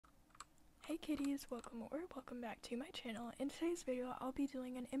kitties, welcome back to my channel. In today's video I'll be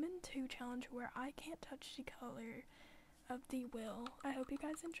doing an MM2 challenge where I can't touch the color of the wheel. I hope you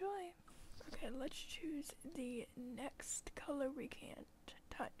guys enjoy. Okay, let's choose the next color we can't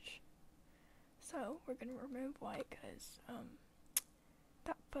touch. So we're gonna remove white because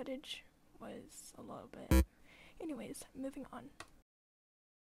that footage was a little bit. Anyways, moving on.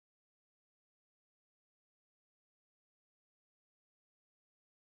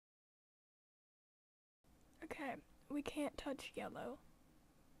 Okay, we can't touch yellow.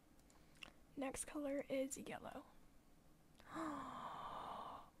 Next color is yellow.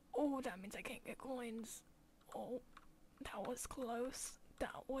 Oh, that means I can't get coins. Oh, that was close.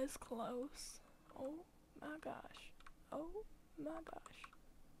 That was close. Oh my gosh. Oh my gosh.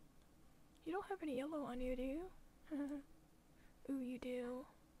 You don't have any yellow on you, do you? Ooh, you do.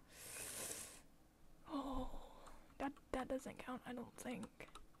 Oh, that doesn't count, I don't think.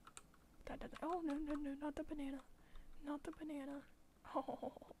 That doesn't. Oh, no, not the banana. Not the banana.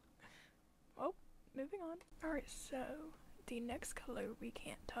 Oh. Well, moving on. Alright, so the next color we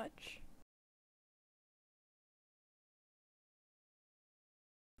can't touch.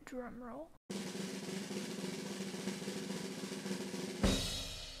 Drum roll.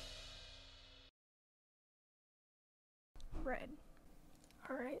 Red.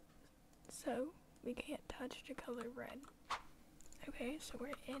 Alright, so we can't touch the color red. Okay, so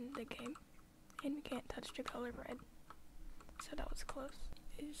we're in the game, and we can't touch the color red. So that was close.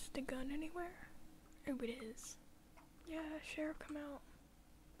 Is the gun anywhere? Oh, it is. Yeah, Sheriff, come out.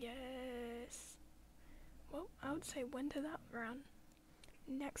 Yes. Well, I would say win to that round.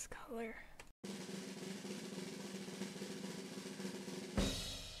 Next color.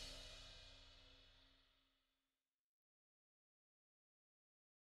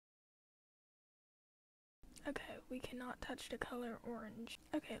 Okay, we cannot touch the color orange.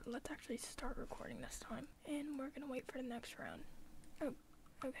 Okay, let's actually start recording this time. And we're gonna wait for the next round. Oh,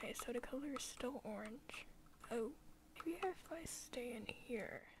 okay, so the color is still orange. Oh, maybe if I stay in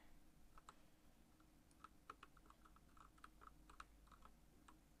here.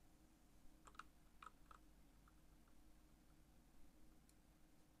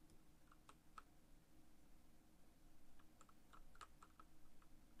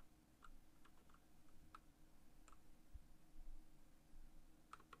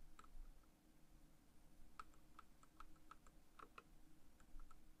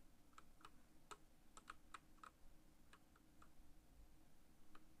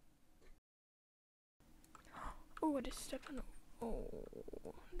 Oh, it is stepping. Oh,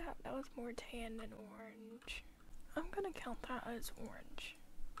 that was more tan than orange. I'm gonna count that as orange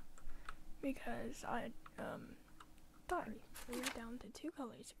because I thought we were down to two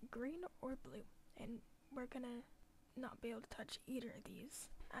colors, green or blue, and we're gonna not be able to touch either of these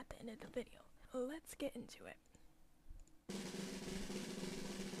at the end of the video. Let's get into it.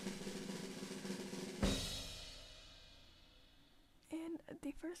 And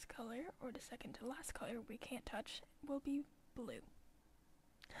the first color, or the second to last color we can't touch, will be blue.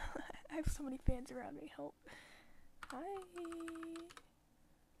 I have so many fans around me, help. Hi.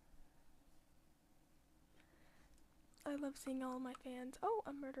 I love seeing all of my fans. Oh,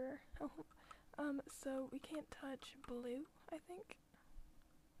 a murderer. Oh. So we can't touch blue, I think.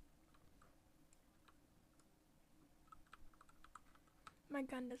 My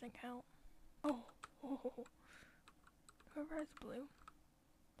gun doesn't count. Oh. Whoever has blue.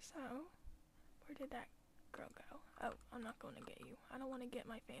 So, where did that girl go? Oh, I'm not going to get you. I don't want to get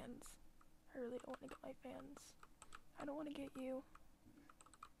my fans. I really don't want to get my fans. I don't want to get you.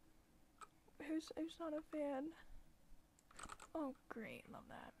 Who's not a fan? Oh, great. Love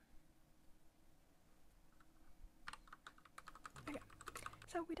that. Okay.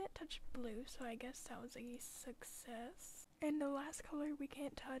 So we didn't touch blue, so I guess that was a success. And the last color we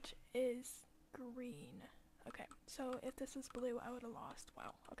can't touch is green. Okay, so if this is blue, I would have lost.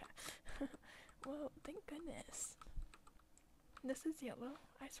 Wow, okay. Well, thank goodness. This is yellow,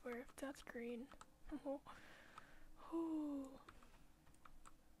 I swear, if that's green. Oh.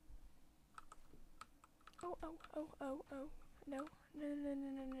 No.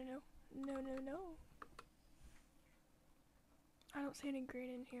 No. I don't see any green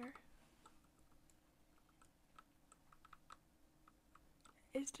in here.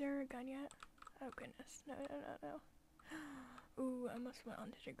 Is there a gun yet? Oh goodness, no. Ooh, I must went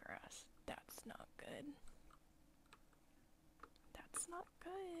onto the grass. That's not good. That's not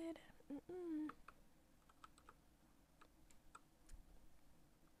good.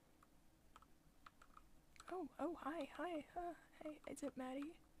 Oh, hi. Hey, is it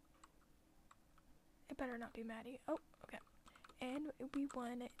Maddie? It better not be Maddie. Oh, okay. And we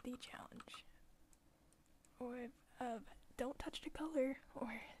won the challenge. or of don't touch the color,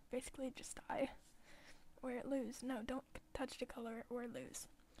 or basically just die, or lose. No, don't touch the color or lose.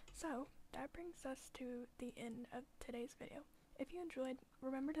 So that brings us to the end of today's video. If you enjoyed,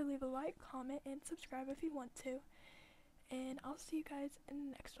 remember to leave a like, comment, and subscribe if you want to. And I'll see you guys in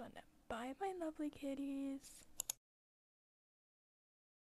the next one. Bye, my lovely kitties.